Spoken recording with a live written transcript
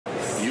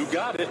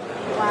got it.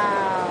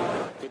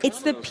 Wow.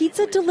 It's the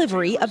pizza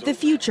delivery of the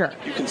future.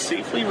 You can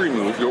safely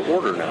remove your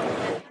order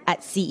now.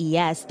 At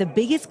CES, the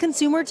biggest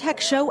consumer tech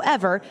show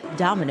ever,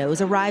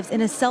 Domino's arrives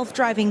in a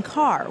self-driving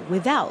car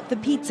without the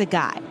pizza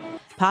guy.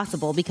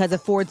 Possible because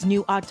of Ford's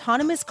new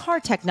autonomous car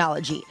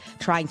technology,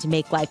 trying to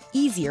make life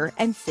easier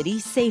and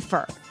cities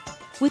safer.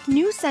 With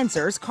new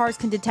sensors, cars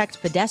can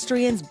detect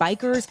pedestrians,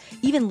 bikers,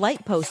 even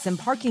light posts and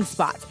parking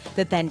spots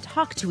that then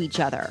talk to each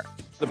other.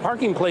 The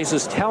parking place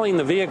is telling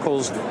the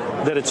vehicles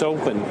that it's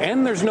open,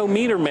 and there's no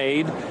meter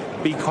made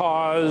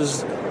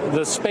because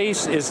the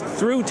space is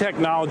through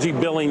technology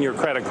billing your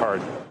credit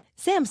card.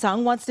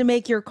 Samsung wants to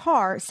make your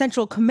car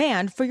central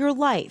command for your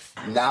life.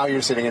 Now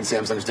you're sitting in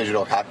Samsung's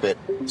digital cockpit.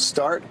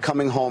 Start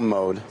coming home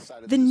mode.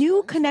 The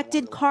new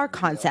connected car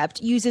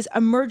concept uses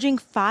emerging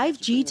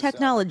 5G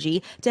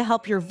technology to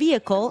help your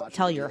vehicle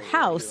tell your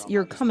house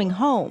you're coming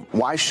home.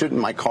 Why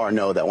shouldn't my car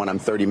know that when I'm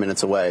 30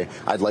 minutes away,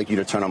 I'd like you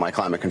to turn on my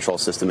climate control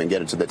system and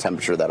get it to the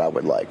temperature that I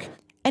would like?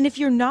 And if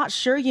you're not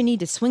sure you need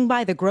to swing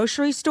by the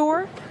grocery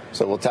store?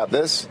 So we'll tap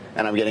this,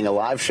 and I'm getting a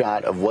live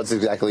shot of what's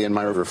exactly in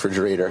my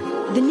refrigerator.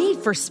 The need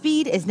for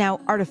speed is now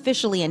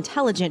artificially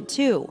intelligent,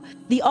 too.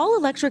 The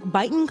all-electric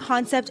Byton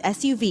concept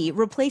SUV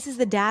replaces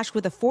the dash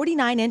with a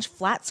 49-inch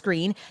flat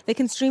screen that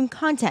can stream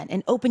content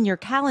and open your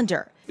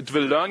calendar. It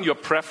will learn your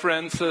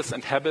preferences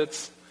and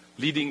habits,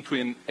 leading to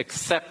an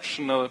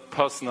exceptional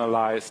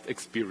personalized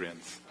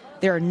experience.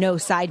 There are no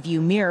side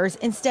view mirrors,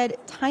 instead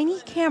tiny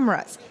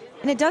cameras.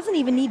 And it doesn't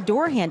even need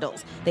door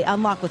handles. They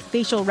unlock with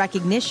facial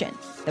recognition.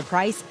 The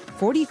price,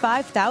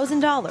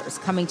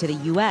 $45,000, coming to the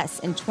U.S.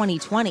 in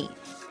 2020.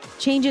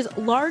 Changes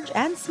large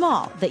and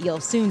small that you'll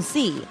soon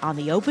see on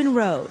the open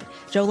road.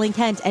 Jolene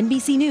Kent,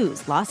 NBC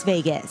News, Las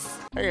Vegas.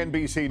 Hey,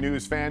 NBC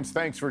News fans,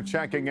 thanks for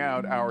checking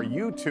out our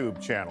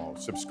YouTube channel.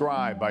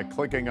 Subscribe by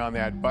clicking on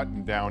that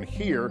button down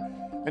here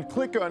and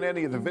click on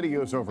any of the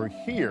videos over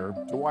here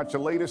to watch the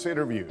latest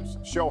interviews,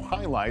 show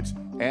highlights,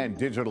 and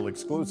digital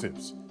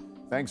exclusives.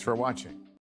 Thanks for watching.